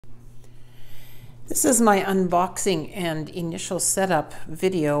This is my unboxing and initial setup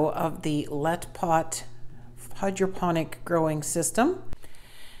video of the LetPot hydroponic growing system.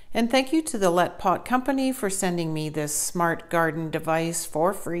 And thank you to the LetPot company for sending me this smart garden device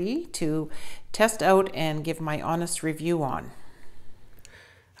for free to test out and give my honest review on.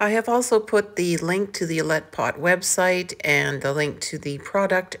 I have also put the link to the LetPot website and the link to the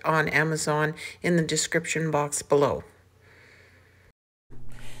product on Amazon in the description box below.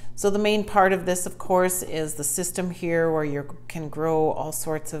 So the main part of this, of course, is the system here where you can grow all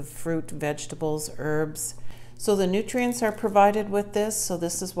sorts of fruit, vegetables, herbs. So the nutrients are provided with this. So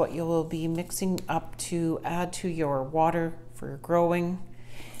this is what you will be mixing up to add to your water for growing.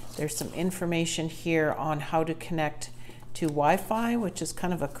 There's some information here on how to connect to Wi-Fi, which is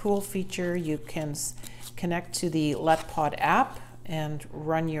kind of a cool feature. You can connect to the LetPot app and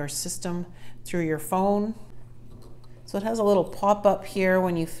run your system through your phone. So it has a little pop-up here.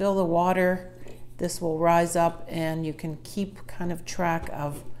 When you fill the water, this will rise up and you can keep kind of track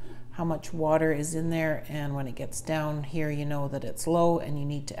of how much water is in there, and when it gets down here you know that it's low and you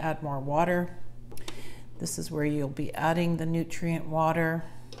need to add more water. This is where you'll be adding the nutrient water.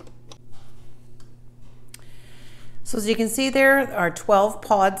 So as you can see, there are 12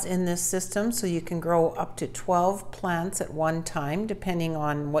 pods in this system, so you can grow up to 12 plants at one time depending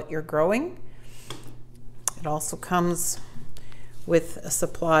on what you're growing. It also comes with a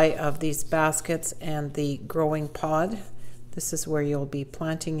supply of these baskets and the growing pod. This is where you'll be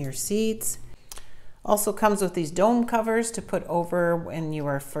planting your seeds. Also comes with these dome covers to put over when you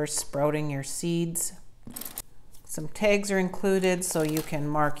are first sprouting your seeds. Some tags are included so you can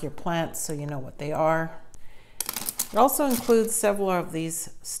mark your plants so you know what they are. It also includes several of these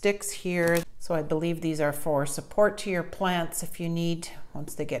sticks here. So I believe these are for support to your plants if you need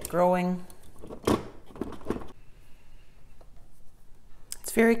once they get growing.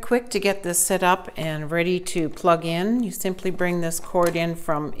 It's very quick to get this set up and ready to plug in. You simply bring this cord in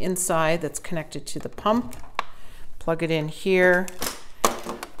from inside that's connected to the pump, plug it in here,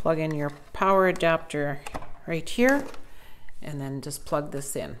 plug in your power adapter right here, and then just plug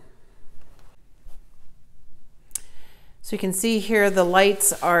this in. So you can see here the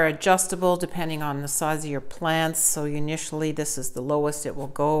lights are adjustable depending on the size of your plants. So initially this is the lowest it will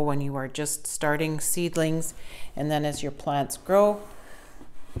go when you are just starting seedlings, and then as your plants grow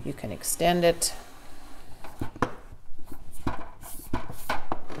you can extend it.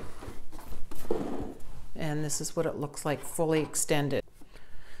 And this is what it looks like fully extended.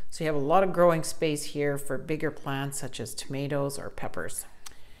 So you have a lot of growing space here for bigger plants such as tomatoes or peppers.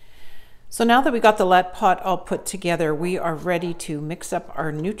 So now that we got the LetPot all put together, we are ready to mix up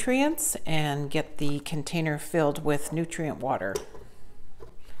our nutrients and get the container filled with nutrient water.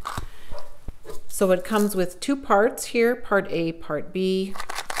 So it comes with two parts here, part A, part B.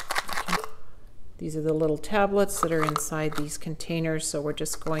 These are the little tablets that are inside these containers. So we're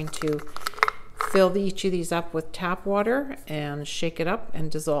just going to fill each of these up with tap water and shake it up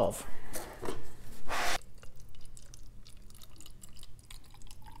and dissolve.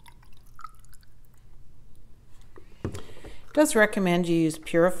 It does recommend you use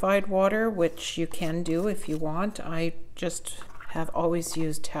purified water, which you can do if you want. I just have always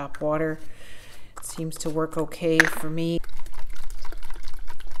used tap water. It seems to work okay for me.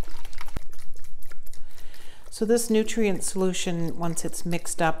 So this nutrient solution, once it's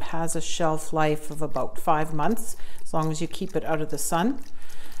mixed up, has a shelf life of about 5 months, as long as you keep it out of the sun.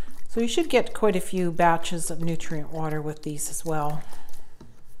 So you should get quite a few batches of nutrient water with these as well.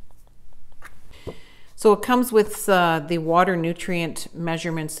 So it comes with the water nutrient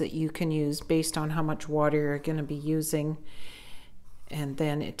measurements that you can use based on how much water you're going to be using. And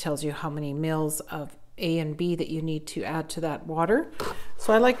then it tells you how many mils of A and B that you need to add to that water.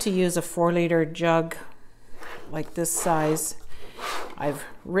 So I like to use a 4-liter jug like this size. I've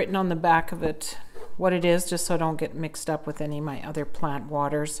written on the back of it what it is just so I don't get mixed up with any of my other plant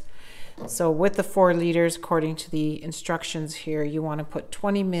waters. So with the 4 liters, according to the instructions here, you want to put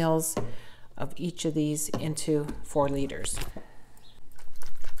 20 mils of each of these into 4 liters.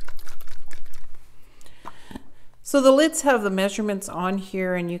 So the lids have the measurements on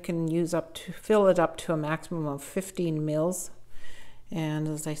here, and you can use fill it up to a maximum of 15 mils. And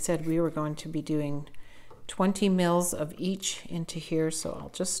as I said, we were going to be doing 20 mils of each into here. So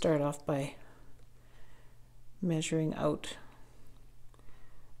I'll just start off by measuring out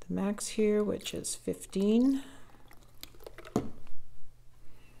the max here, which is 15. And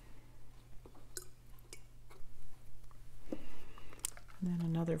then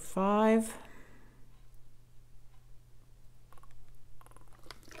another 5.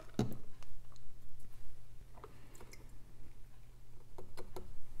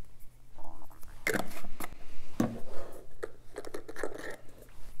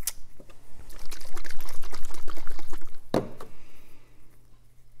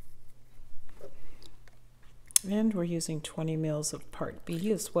 And we're using 20 mils of Part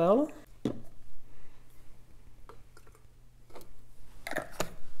B as well.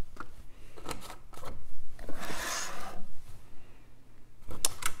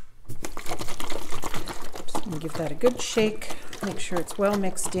 Just going to give that a good shake, make sure it's well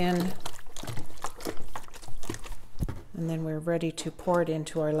mixed in. And then we're ready to pour it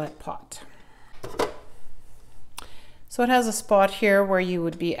into our LetPot. So it has a spot here where you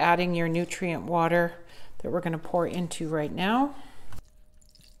would be adding your nutrient water that we're going to pour into right now.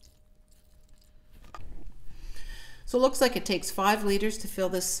 So it looks like it takes 5 liters to fill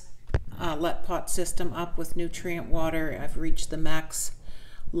this LetPot system up with nutrient water. I've reached the max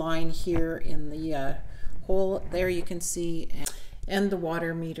line here in the hole there, you can see, and the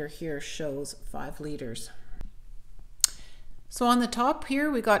water meter here shows 5 liters. So on the top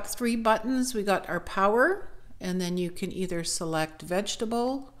here we got 3 buttons. We got our power, and then you can either select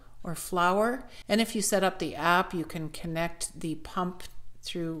vegetable or flower. And if you set up the app, you can connect the pump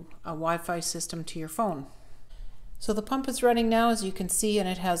through a Wi-Fi system to your phone. So the pump is running now, as you can see, and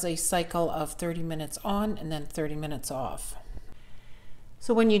it has a cycle of 30 minutes on and then 30 minutes off.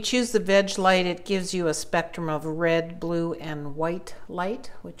 So when you choose the veg light, it gives you a spectrum of red, blue, and white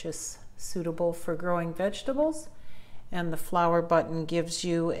light, which is suitable for growing vegetables. And the flower button gives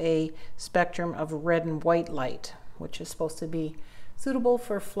you a spectrum of red and white light, which is supposed to be suitable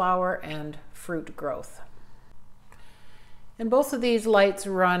for flower and fruit growth. And both of these lights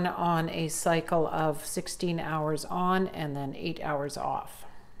run on a cycle of 16 hours on and then 8 hours off.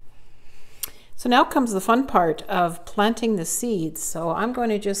 So now comes the fun part of planting the seeds. So I'm going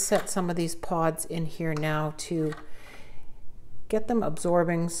to just set some of these pods in here now to get them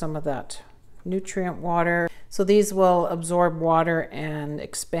absorbing some of that nutrient water. So these will absorb water and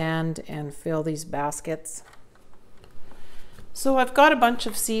expand and fill these baskets. So I've got a bunch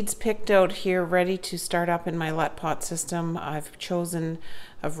of seeds picked out here ready to start up in my LetPot system. I've chosen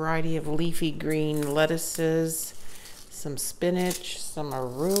a variety of leafy green lettuces, some spinach, some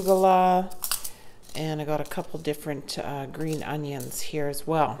arugula, and I got a couple different green onions here as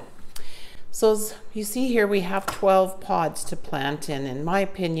well. So as you see here, we have 12 pods to plant in. In my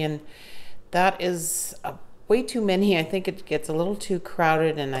opinion, that is way too many. I think it gets a little too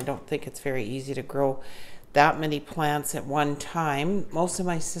crowded, and I don't think it's very easy to grow that many plants at one time. Most of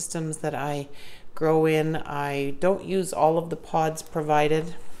my systems that I grow in, I don't use all of the pods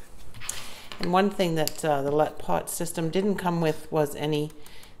provided. And one thing that the LetPot system didn't come with was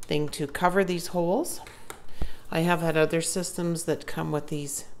anything to cover these holes. I have had other systems that come with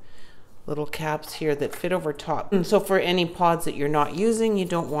these little caps here that fit over top. And so for any pods that you're not using, you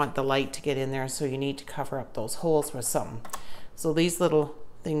don't want the light to get in there, so you need to cover up those holes with something. So these little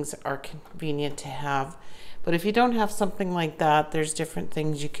things are convenient to have. But if you don't have something like that, there's different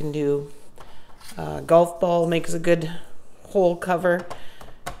things you can do. Golf ball makes a good hole cover.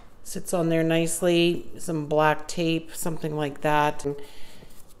 Sits on there nicely. Some black tape, something like that. And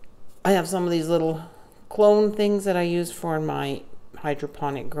I have some of these little clone things that I use for my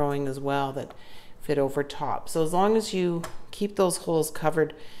hydroponic growing as well that fit over top. So as long as you keep those holes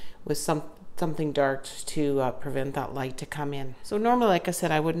covered with something dark to prevent that light to come in. So normally, like I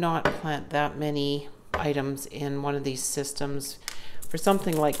said, I would not plant that many items in one of these systems. For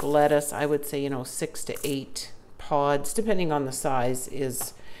something like lettuce, I would say, 6 to 8 pods, depending on the size,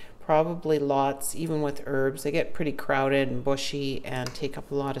 is probably lots. Even with herbs, they get pretty crowded and bushy and take up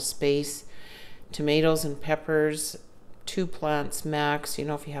a lot of space. Tomatoes and peppers, 2 plants max.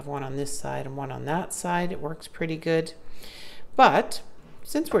 If you have one on this side and one on that side, it works pretty good. But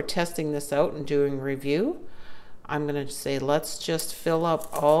since we're testing this out and doing review, I'm going to say let's just fill up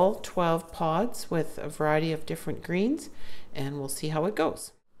all 12 pods with a variety of different greens, and we'll see how it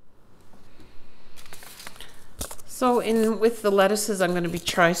goes. So with the lettuces, I'm going to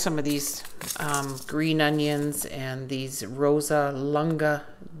try some of these green onions and these Rosa Lunga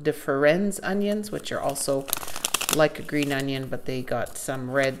deferens onions, which are also like a green onion, but they got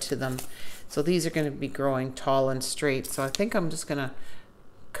some red to them. So these are going to be growing tall and straight. So I think I'm just going to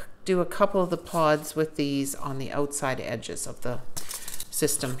do a couple of the pods with these on the outside edges of the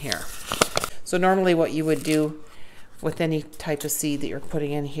system here. So normally what you would do with any type of seed that you're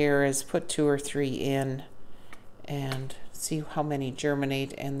putting in here is put 2 or 3 in and see how many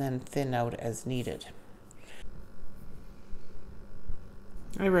germinate and then thin out as needed.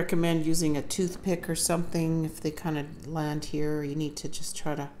 I recommend using a toothpick or something if they kind of land here. You need to just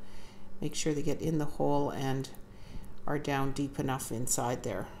try to make sure they get in the hole and are down deep enough inside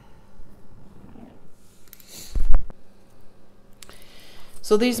there.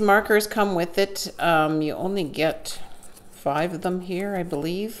 So these markers come with it. You only get 5 of them here, I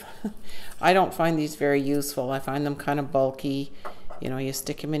believe. I don't find these very useful. I find them kind of bulky. You know, you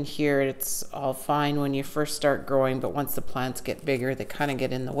stick them in here, it's all fine when you first start growing, but once the plants get bigger, they kind of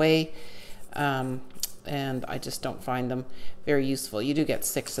get in the way. And I just don't find them very useful. You do get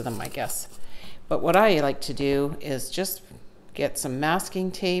 6 of them, I guess. But what I like to do is just get some masking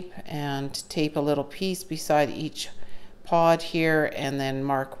tape and tape a little piece beside each pod here, and then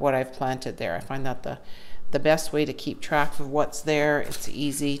mark what I've planted there. I find that the best way to keep track of what's there. It's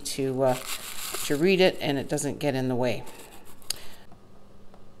easy to read it, and it doesn't get in the way.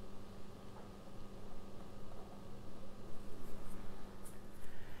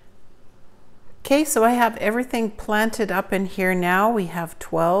 Okay, so I have everything planted up in here now. We have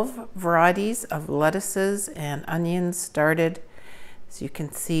 12 varieties of lettuces and onions started. As you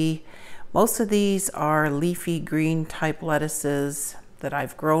can see, most of these are leafy green type lettuces that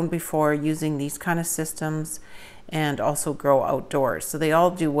I've grown before using these kind of systems, and also grow outdoors. So they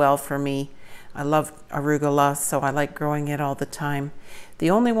all do well for me. I love arugula, so I like growing it all the time.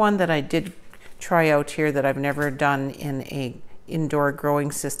 The only one that I did try out here that I've never done in a indoor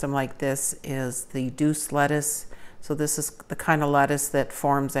growing system like this is the deuce lettuce. So this is the kind of lettuce that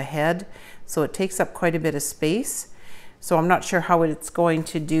forms a head, so it takes up quite a bit of space. So I'm not sure how it's going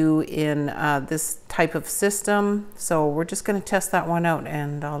to do in this type of system, so we're just going to test that one out,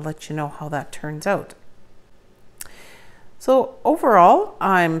 and I'll let you know how that turns out. So overall,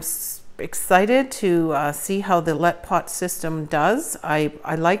 I'm excited to see how the LetPot system does. I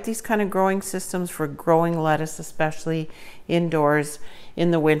like these kind of growing systems for growing lettuce, especially indoors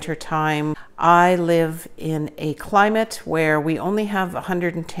in the winter time. I live in a climate where we only have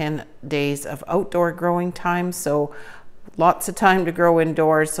 110 days of outdoor growing time, so lots of time to grow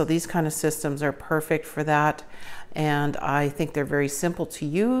indoors. So these kind of systems are perfect for that, and I think they're very simple to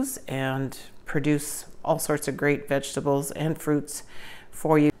use and produce all sorts of great vegetables and fruits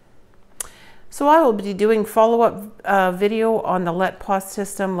for you. So I will be doing follow-up video on the LetPot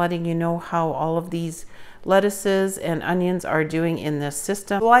system, letting you know how all of these lettuces and onions are doing in this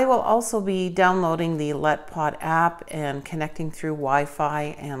system. So I will also be downloading the LetPot app and connecting through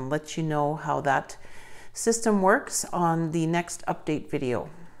Wi-Fi, and let you know how that system works on the next update video.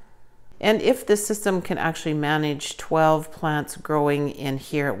 And if this system can actually manage 12 plants growing in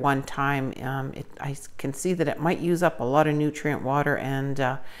here at one time, I can see that it might use up a lot of nutrient water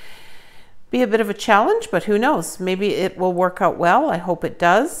and be a bit of a challenge, but who knows? Maybe it will work out well. I hope it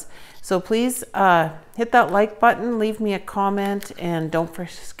does. So please hit that like button, leave me a comment, and don't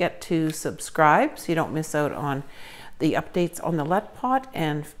forget to subscribe so you don't miss out on the updates on the LetPot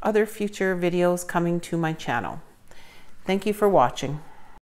and other future videos coming to my channel. Thank you for watching.